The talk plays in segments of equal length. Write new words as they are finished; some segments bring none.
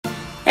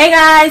Hey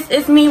guys,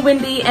 it's me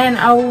Wendy and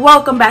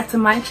welcome back to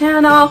my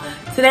channel.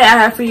 Today I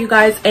have for you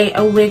guys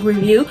a wig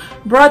review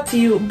brought to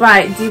you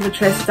by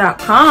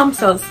DivaTress.com,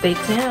 so stay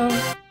tuned.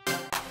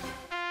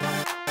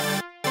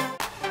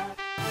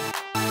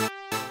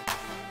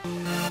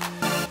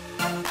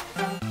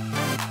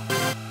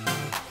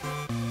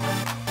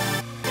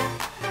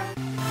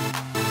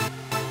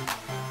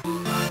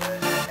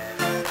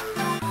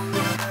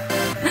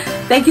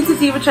 Thank you to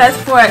DivaTress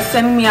for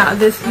sending me out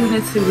this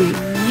unit to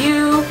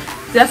review.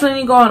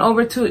 Definitely go on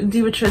over to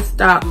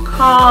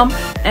DivaTress.com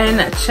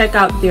and check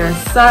out their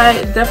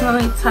site.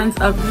 Definitely tons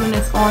of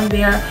units on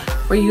there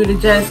for you to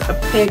just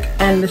pick,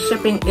 and the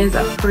shipping is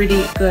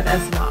pretty good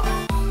as well.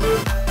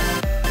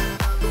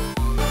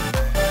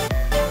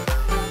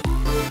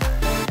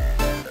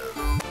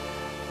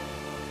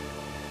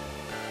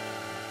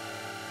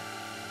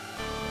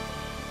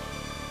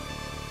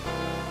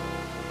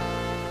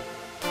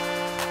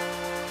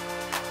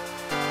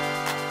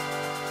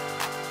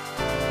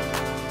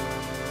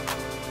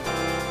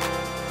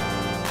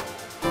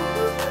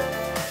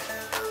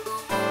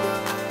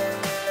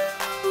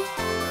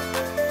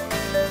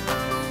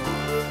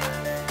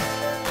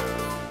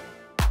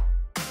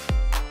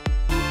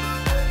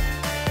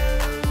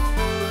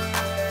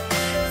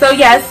 So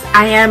yes,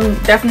 I am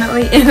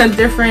definitely in a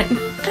different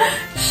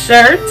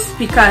shirt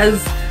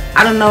because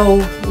I don't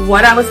know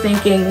what I was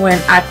thinking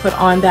when I put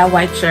on that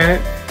white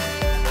shirt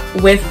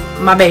with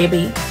my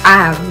baby. I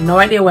have no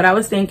idea what I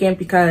was thinking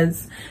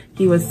because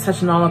he was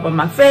touching all up on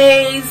my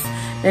face,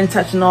 then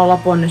touching all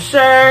up on the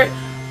shirt,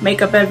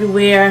 makeup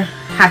everywhere.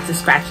 Had to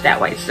scratch that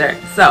white shirt.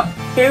 So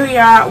here we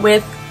are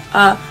with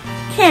a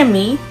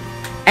cami,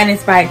 and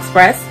it's by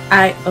Express.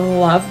 I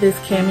love this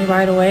cami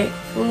right away.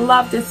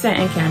 Love this scent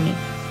and cami.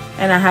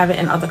 And I have it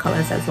in other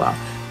colors as well.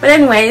 But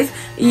anyways,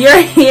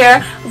 you're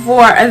here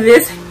for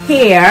this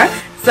hair,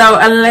 so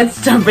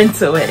let's jump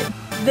into it.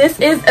 This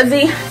is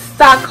the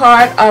stock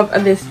card of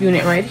this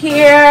unit right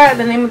here.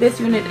 The name of this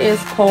unit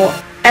is called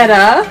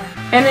Etta,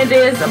 and it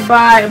is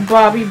by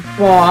Bobbi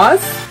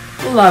Boss.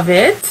 Love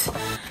it.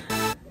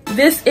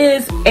 This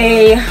is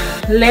a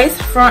lace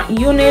front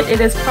unit. It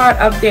is part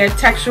of their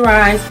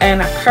texturized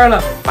and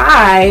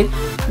curlified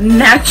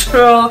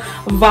natural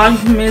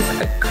voluminous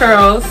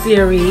curl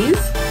series.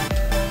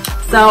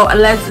 So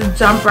let's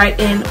jump right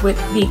in with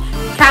the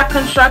cap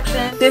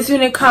construction. This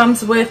unit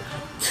comes with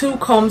 2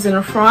 combs in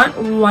the front,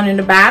 1 in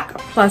the back,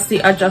 plus the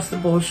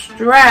adjustable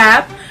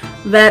strap.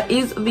 That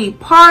is the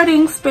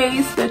parting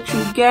space that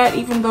you get,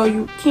 even though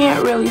you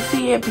can't really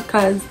see it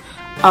because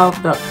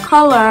of the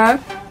color.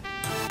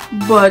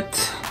 But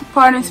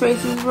parting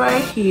space is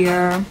right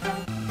here.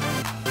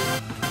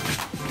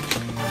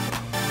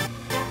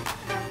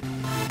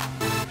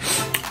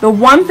 The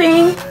one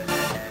thing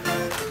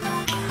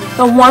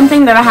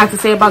that I have to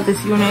say about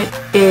this unit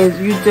is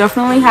you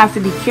definitely have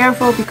to be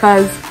careful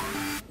because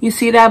you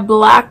see that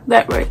black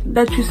that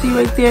you see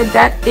right there,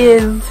 that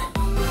is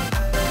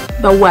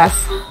the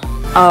weft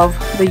of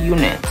the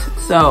unit.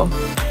 So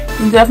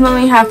you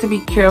definitely have to be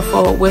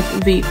careful with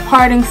the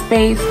parting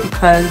space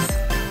because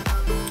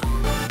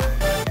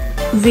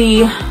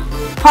the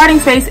parting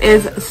space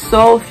is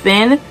so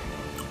thin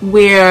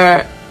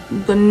where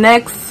the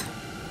next,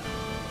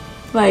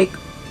 like,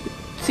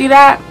 see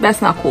that?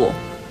 That's not cool.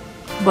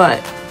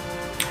 But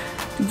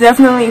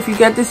definitely if you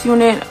get this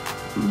unit,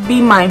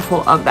 be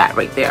mindful of that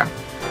right there.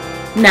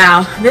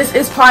 Now this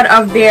is part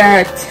of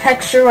their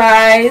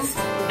texturized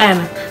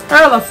and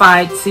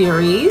curlified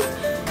series.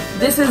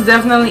 This is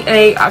definitely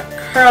a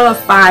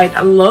curlified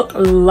look.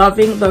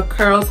 Loving the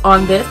curls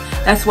on this.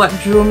 That's what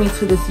drew me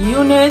to this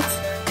unit.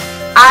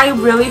 I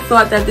really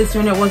thought that this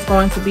unit was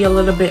going to be a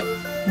little bit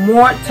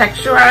more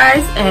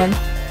texturized, and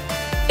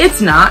it's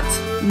not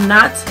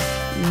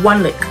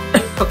one lick.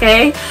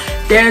 Okay,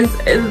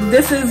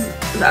 this is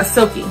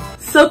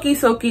silky.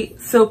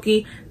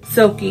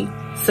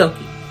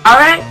 All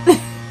right.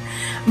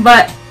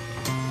 But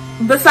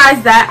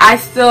besides that, I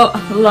still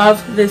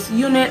love this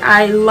unit.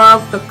 I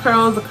love the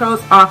curls. The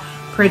curls are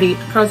pretty.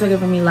 The curls are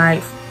giving me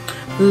life.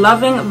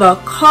 Loving the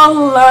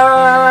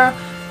color.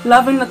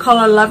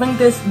 Loving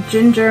this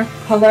ginger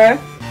color.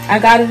 I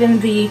got it in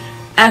the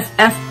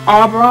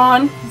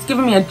FFAUBURN. It's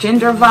giving me a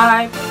ginger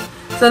vibe.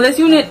 So this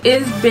unit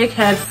is big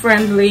head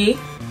friendly.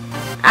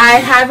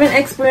 I haven't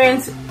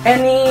experienced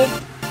any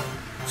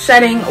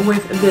shedding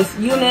with this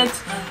unit.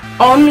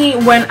 Only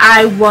when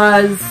I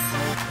was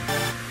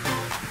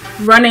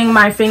running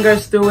my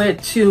fingers through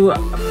it to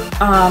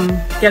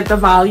get the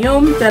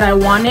volume that I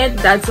wanted.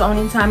 That's the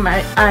only time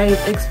I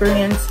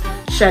experienced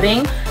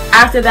shedding.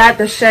 After that,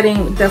 the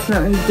shedding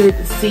definitely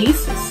did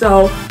cease.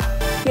 So,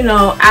 you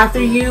know, after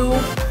you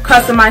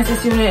customize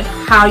this unit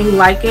how you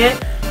like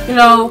it, you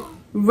know,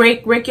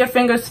 rake your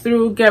fingers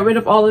through, get rid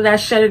of all of that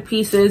shedded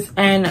pieces,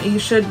 and you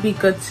should be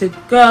good to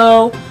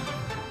go.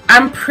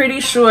 I'm pretty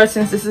sure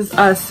since this is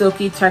a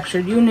silky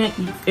textured unit,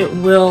 it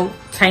will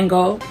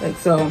tangle, like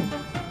so,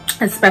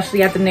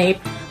 especially at the nape.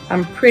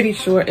 I'm pretty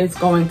sure it's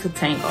going to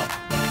tangle.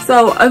 So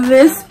So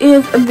this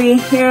is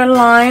the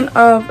hairline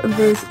of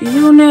this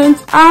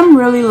unit. I'm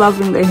really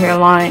loving the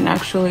hairline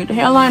actually. The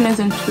hairline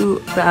isn't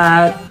too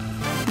bad.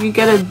 You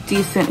get a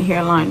decent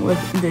hairline with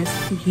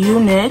this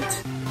unit.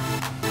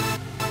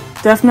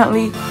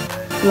 Definitely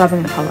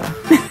loving the color.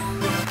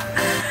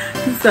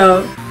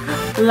 So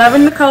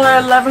loving the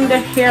color, loving the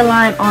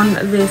hairline on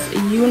this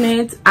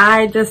unit.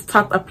 I just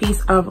tucked a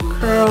piece of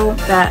curl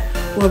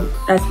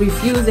that's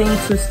refusing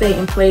to stay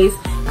in place.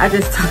 I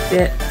just tucked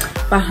it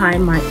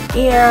behind my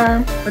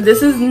ear. But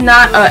this is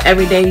not a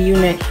everyday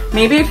unit.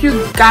 Maybe if you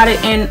got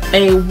it in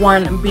a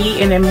 1B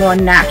in a more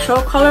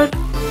natural color,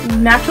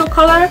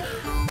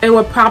 it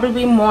would probably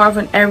be more of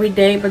an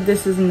everyday, but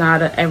this is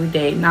not an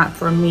everyday, not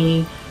for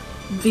me.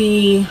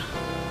 The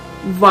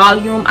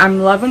volume, I'm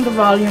loving the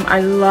volume.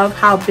 I love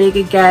how big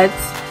it gets,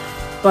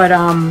 but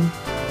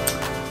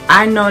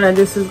I know that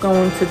this is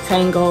going to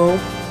tangle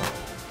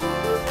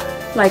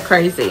like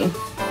crazy.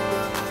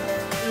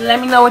 Let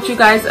me know what you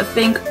guys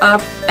think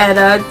of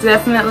Etta.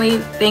 Definitely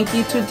thank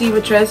you to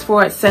Divatress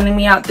for sending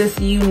me out this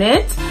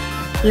unit.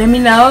 Let me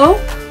know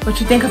what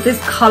you think of this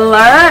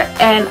color,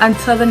 and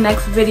until the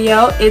next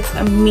video, it's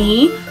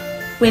me,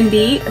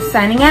 Windy,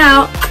 signing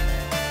out.